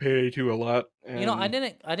liked Payday 2 a lot. And... You know, I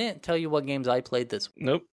didn't tell you what games I played this week.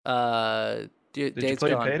 Nope. Did you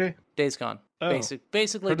play Payday? Days Gone. Oh,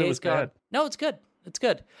 Basically Days Gone. Bad. No, it's good. It's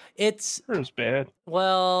good. It was bad.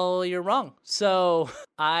 Well, you're wrong. So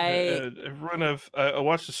I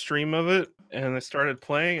watched a stream of it, and they started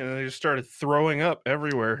playing, and they just started throwing up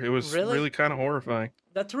everywhere. It was really kind of horrifying.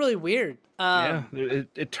 That's really weird. Yeah,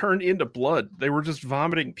 it turned into blood. They were just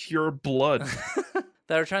vomiting pure blood.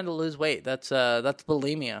 They were trying to lose weight. That's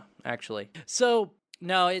bulimia, actually. So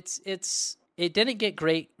no, it didn't get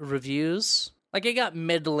great reviews. Like, it got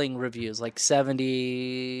middling reviews, like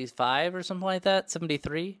 75 or something like that,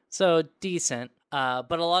 73. So decent. But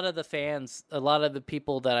a lot of the fans, a lot of the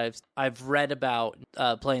people that I've read about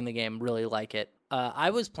playing the game really like it.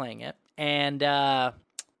 I was playing it, and I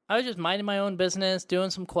was just minding my own business, doing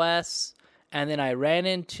some quests, and then I ran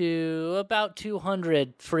into about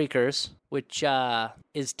 200 freakers, which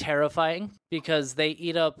is terrifying because they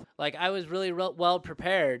eat up. Like, I was really well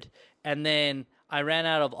prepared, and then I ran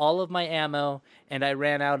out of all of my ammo, and I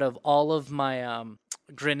ran out of all of my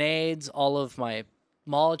grenades, all of my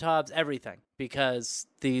Molotovs, everything, because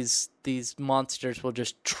these monsters were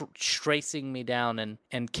just tracing me down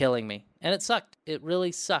and killing me. And it sucked. It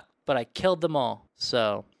really sucked, but I killed them all.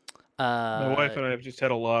 So my wife and I have just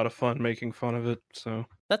had a lot of fun making fun of it. So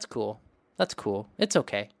that's cool. It's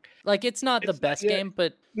okay. Like, it's not the best game,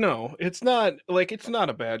 but no, it's not. Like, it's not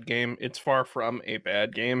a bad game. It's far from a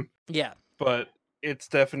bad game. Yeah, but it's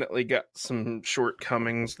definitely got some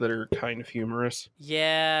shortcomings that are kind of humorous.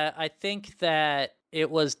 Yeah, I think that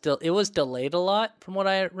it was delayed a lot from what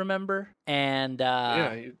I remember, and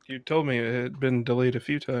yeah, you told me it had been delayed a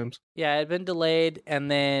few times. Yeah, it had been delayed, and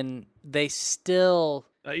then they still.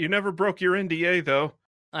 You never broke your NDA though.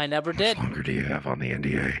 I never did. How much longer do you have on the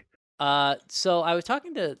NDA? So I was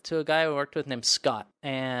talking to a guy I worked with named Scott,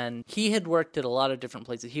 and he had worked at a lot of different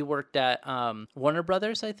places. He worked at Warner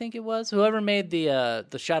Brothers, I think it was, whoever made the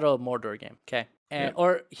Shadow of Mordor game. Okay, and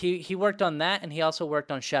or he worked on that, and he also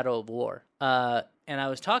worked on Shadow of War. And I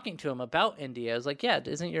was talking to him about NDA. I was like, "Yeah,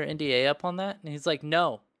 isn't your NDA up on that?" And he's like,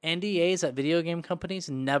 "No, NDAs at video game companies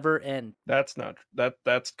never end." That's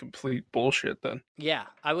complete bullshit then. Yeah,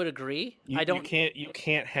 I would agree. You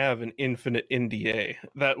can't have an infinite NDA.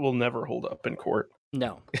 That will never hold up in court.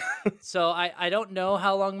 No. So I don't know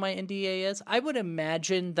how long my NDA is. I would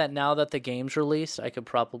imagine that now that the game's released, I could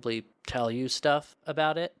probably tell you stuff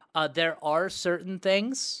about it. There are certain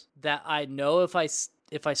things that I know if I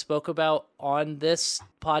spoke about on this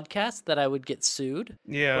podcast that I would get sued.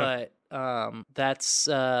 Yeah. But that's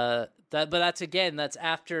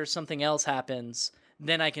after something else happens,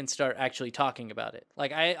 then I can start actually talking about it.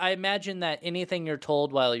 Like, I imagine that anything you're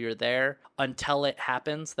told while you're there, until it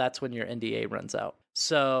happens, that's when your NDA runs out.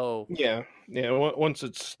 So Yeah. Once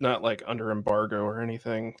it's not like under embargo or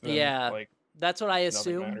anything, then yeah, like that's what I nothing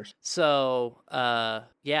assume. matters. So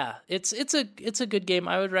yeah, it's a good game.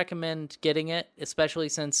 I would recommend getting it, especially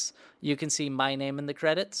since you can see my name in the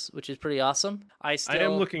credits, which is pretty awesome. I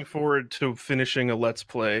am looking forward to finishing a Let's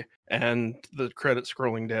Play and the credit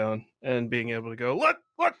scrolling down and being able to go, look,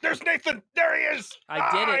 there's Nathan. There he is.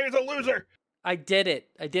 I did it. He's a loser. I did it.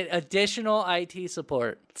 I did additional IT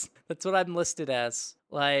support. That's what I'm listed as.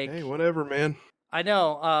 Like, Hey, whatever, man. I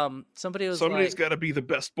know. Somebody's got to be the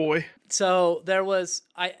best boy. So there was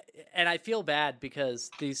I feel bad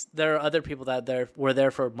because there are other people that were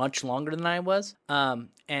there for much longer than I was.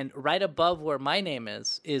 And right above where my name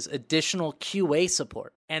is additional QA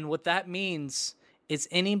support, and what that means is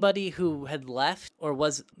anybody who had left or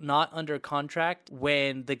was not under contract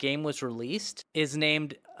when the game was released is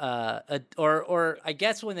named or I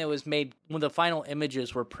guess when the final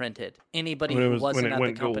images were printed, anybody who wasn't at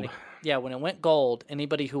the company. Gold. Yeah, when it went gold,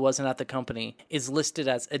 anybody who wasn't at the company is listed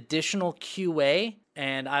as additional QA,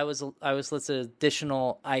 and I was listed as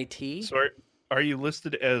additional IT. So are you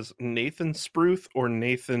listed as Nathan Spruth or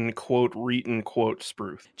Nathan Reetin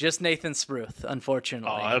Spruth? Just Nathan Spruth, unfortunately.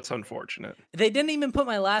 Oh, that's unfortunate. They didn't even put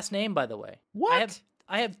my last name, by the way. What?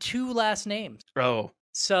 I have 2 last names. Oh.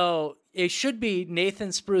 So it should be Nathan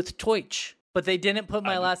Spruth Teutsch, but they didn't put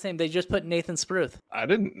my last name. They just put Nathan Spruth. I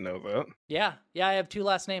didn't know that. Yeah, I have 2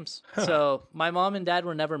 last names. So my mom and dad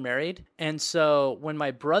were never married. And so when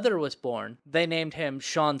my brother was born, they named him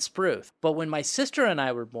Sean Spruth. But when my sister and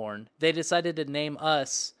I were born, they decided to name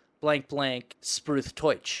us blank blank Spruth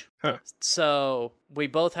Teutsch. Huh. So we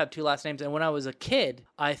both have 2 last names. And when I was a kid,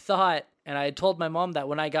 I thought, and I had told my mom that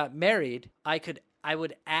when I got married, I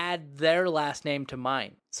would add their last name to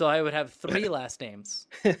mine. So I would have 3 last names.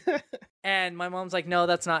 And my mom's like, no,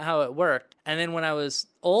 that's not how it worked. And then when I was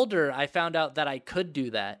older, I found out that I could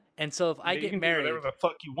do that. And so if I get married, do whatever the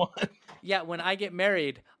fuck you want. Yeah, when I get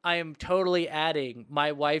married, I am totally adding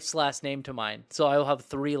my wife's last name to mine. So I will have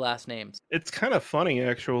 3 last names. It's kind of funny,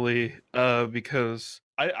 actually, because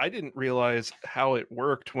I didn't realize how it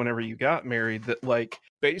worked whenever you got married. That, like,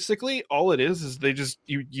 basically all it is they just,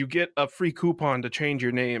 you get a free coupon to change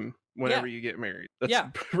your name whenever you get married.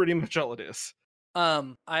 That's pretty much all it is.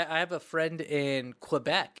 I have a friend in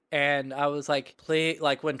Quebec, and I was like, please,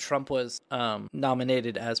 like when Trump was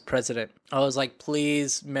nominated as president, I was like,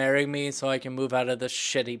 please marry me so I can move out of this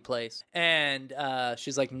shitty place. And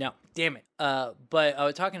she's like, no, damn it. But I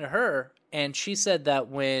was talking to her, and she said that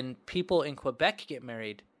when people in Quebec get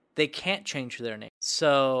married, they can't change their name.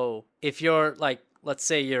 So if you're like, let's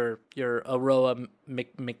say you're Aroa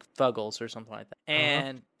McFuggles or something like that,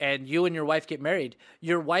 and you and your wife get married,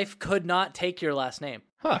 your wife could not take your last name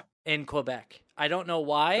in Quebec. I don't know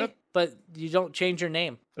why, but you don't change your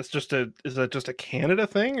name. Is that just a Canada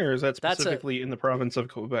thing, or is that specifically in the province of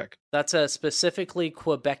Quebec? That's a specifically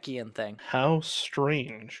Quebecian thing. How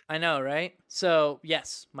strange. I know, right? So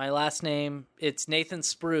yes, my last name, it's Nathan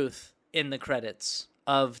Spruth in the credits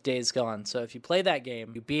of Days Gone. So if you play that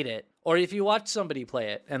game, you beat it, or if you watch somebody play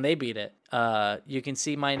it and they beat it, you can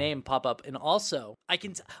see my name pop up. And also,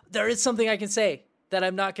 there is something I can say that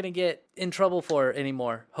I'm not going to get in trouble for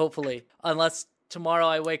anymore, hopefully, unless tomorrow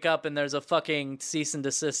I wake up and there's a fucking cease and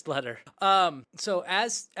desist letter. So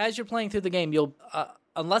as you're playing through the game, you'll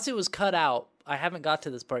unless it was cut out, I haven't got to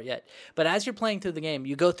this part yet, but as you're playing through the game,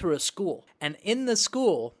 you go through a school, and in the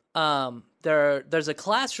school, there's a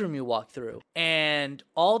classroom you walk through, and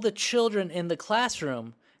all the children in the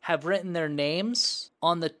classroom have written their names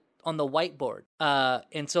on the whiteboard.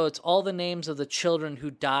 And so it's all the names of the children who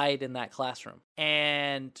died in that classroom.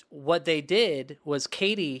 And what they did was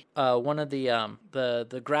Katie, one of the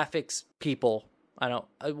graphics people,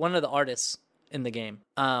 one of the artists in the game,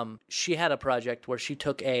 she had a project where she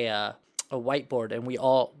took a whiteboard, and we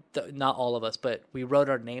all, not all of us, but we wrote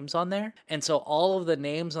our names on there. And so all of the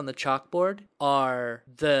names on the chalkboard are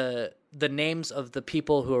the names of the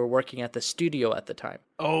people who were working at the studio at the time.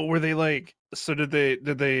 Oh, were they like, so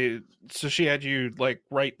so she had you like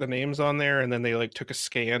write the names on there, and then they like took a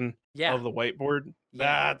scan of the whiteboard?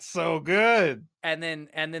 Yeah. That's so good. And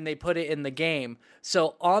then they put it in the game.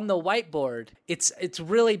 So on the whiteboard, it's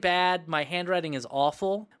really bad. My handwriting is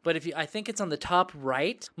awful, but I think it's on the top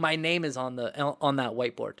right, my name is on that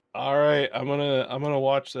whiteboard. All right, I'm gonna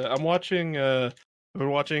watch that. I've been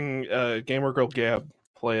watching Gamer Girl Gab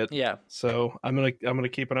play it. Yeah. So I'm gonna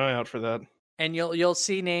keep an eye out for that. And you'll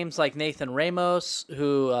see names like Nathan Ramos,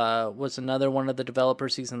 who was another one of the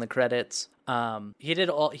developers. He's in the credits. He did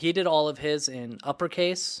all of his in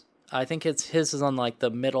uppercase. I think his is on like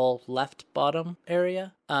the middle left bottom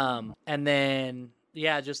area. And then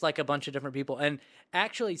just like a bunch of different people. And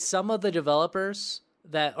actually, some of the developers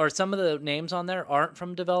some of the names on there aren't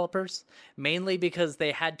from developers, mainly because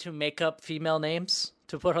they had to make up female names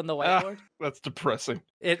to put on the whiteboard. That's depressing.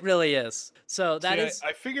 It really is. So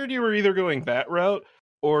I figured you were either going that route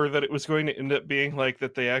or that it was going to end up being like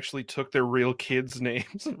that they actually took their real kids'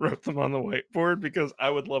 names and wrote them on the whiteboard, because I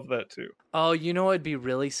would love that too. Oh, you know what'd be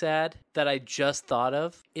really sad that I just thought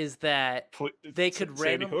of is that they could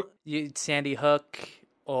Sandy Hook,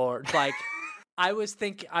 or like I was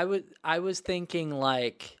thinking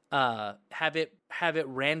like have it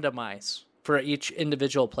randomize for each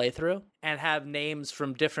individual playthrough and have names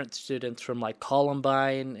from different students from like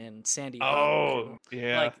Columbine and Sandy Hook. Oh,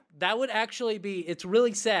 yeah. Like that would actually be, it's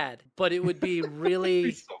really sad, but it would be really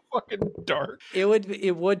It'd be so fucking dark. It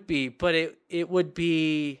would be, but it would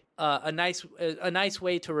be a nice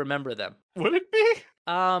way to remember them. Would it be?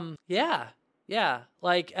 Yeah,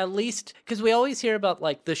 like at least because we always hear about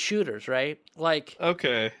like the shooters, right? Like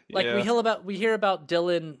okay, like yeah. we hear about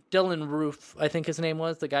Dylan Roof, I think his name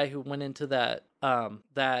was, the guy who went into that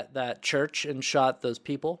that church and shot those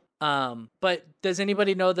people. But does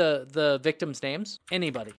anybody know the victims' names?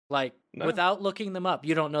 Anybody? Like No. Without looking them up,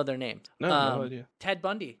 you don't know their names. No idea. Ted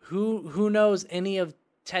Bundy. Who knows any of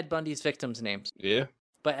Ted Bundy's victims' names? Yeah.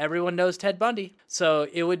 But everyone knows Ted Bundy. So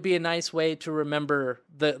it would be a nice way to remember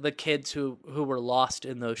the kids who were lost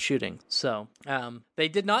in those shootings. So they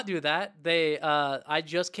did not do that. I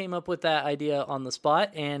just came up with that idea on the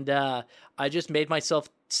spot, and I just made myself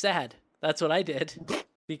sad. That's what I did.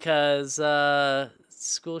 Because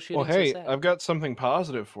school shootings Well, hey, are sad. I've got something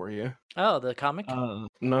positive for you. Oh, the comic?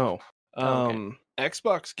 No. Okay.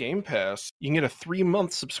 Xbox Game Pass, you can get a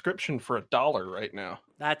 3-month subscription for $1 right now.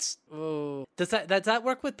 Does that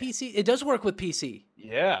work with PC? It does work with PC.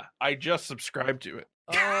 Yeah, I just subscribed to it.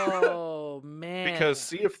 Oh man. Because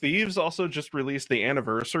Sea of Thieves also just released the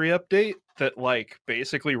anniversary update that like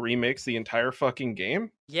basically remakes the entire fucking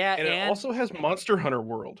game. Yeah, and it also has Monster Hunter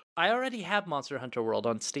World. I already have Monster Hunter World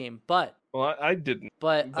on Steam, but well, I didn't.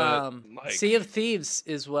 But like, Sea of Thieves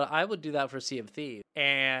is what I would do that for Sea of Thieves.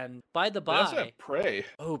 And by the by, that's a Prey.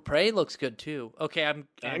 Oh, Prey looks good too. Okay,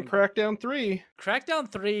 and Crackdown 3. Crackdown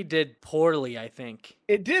 3 did poorly, I think.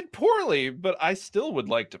 It did poorly, but I still would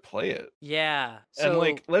like to play it. Yeah. And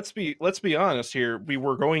like let's be honest here, we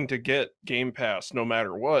were going to get Game Pass no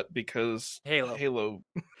matter what because Halo.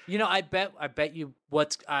 You know, I bet you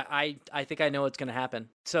I think I know what's going to happen.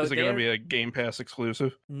 So is it going to be a Game Pass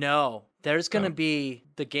exclusive? No. There's going to be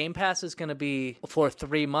the Game Pass is going to be for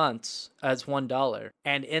 3 months as $1.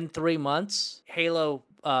 And in 3 months, Halo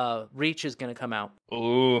Reach is going to come out.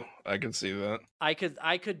 Oh, I can see that. I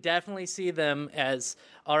could definitely see them as,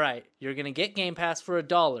 all right, you're going to get Game Pass for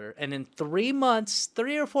 $1, and in 3 months,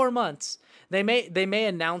 3 or 4 months, they may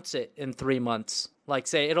announce it in 3 months. Like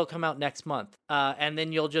say it'll come out next month, and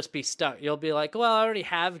then you'll just be stuck. You'll be like, well, I already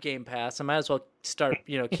have Game Pass. I might as well start,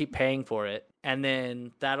 keep paying for it. And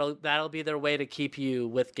then that'll be their way to keep you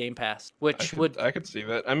with Game Pass, I could see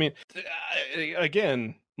that. I mean,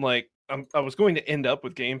 again, like I was going to end up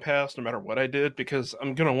with Game Pass no matter what I did because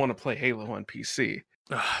I'm gonna want to play Halo on PC.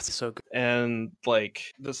 Oh, it's so good. And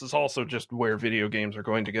like this is also just where video games are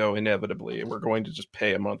going to go inevitably. We're going to just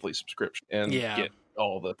pay a monthly subscription and get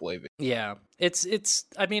all the flavor. Yeah. It's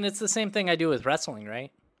I mean, it's the same thing I do with wrestling,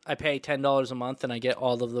 right? I pay $10 a month and I get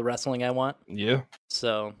all of the wrestling I want. Yeah.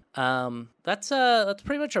 So, that's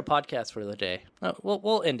pretty much our podcast for the day.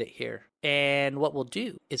 We'll end it here. And what we'll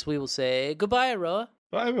do is we will say goodbye, Aroa.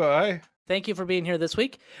 Bye-bye. Thank you for being here this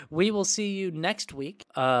week. We will see you next week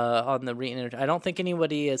on the Reetin. I don't think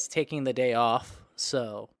anybody is taking the day off.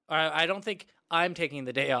 So, I don't think I'm taking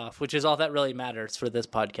the day off, which is all that really matters for this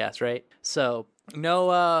podcast, right? So,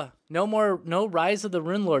 no Rise of the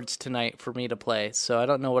Rune Lords tonight for me to play. So I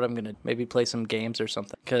don't know what I'm gonna maybe play some games or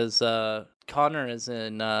something because Connor is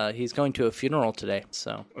he's going to a funeral today.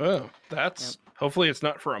 So hopefully it's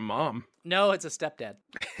not for a mom. No, it's a stepdad.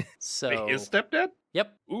 So his stepdad?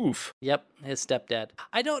 Yep. Oof. Yep, his stepdad.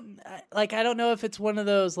 I don't know if it's one of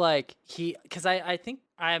those because I think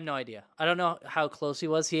I have no idea. I don't know how close he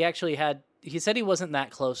was. He said he wasn't that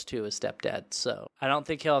close to his stepdad, so I don't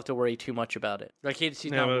think he'll have to worry too much about it. Like he's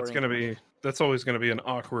not worrying. That's always going to be an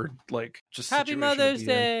awkward, just Happy Mother's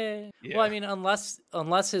Day. Yeah. Well, I mean,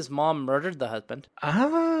 unless his mom murdered the husband.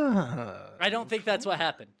 I don't think that's what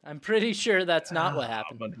happened. I'm pretty sure that's not what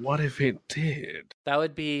happened. But what if it did? That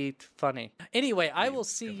would be funny. Anyway, I will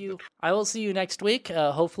see you next week.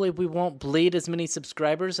 Hopefully we won't bleed as many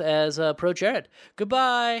subscribers as Pro Jared.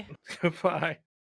 Goodbye. Goodbye.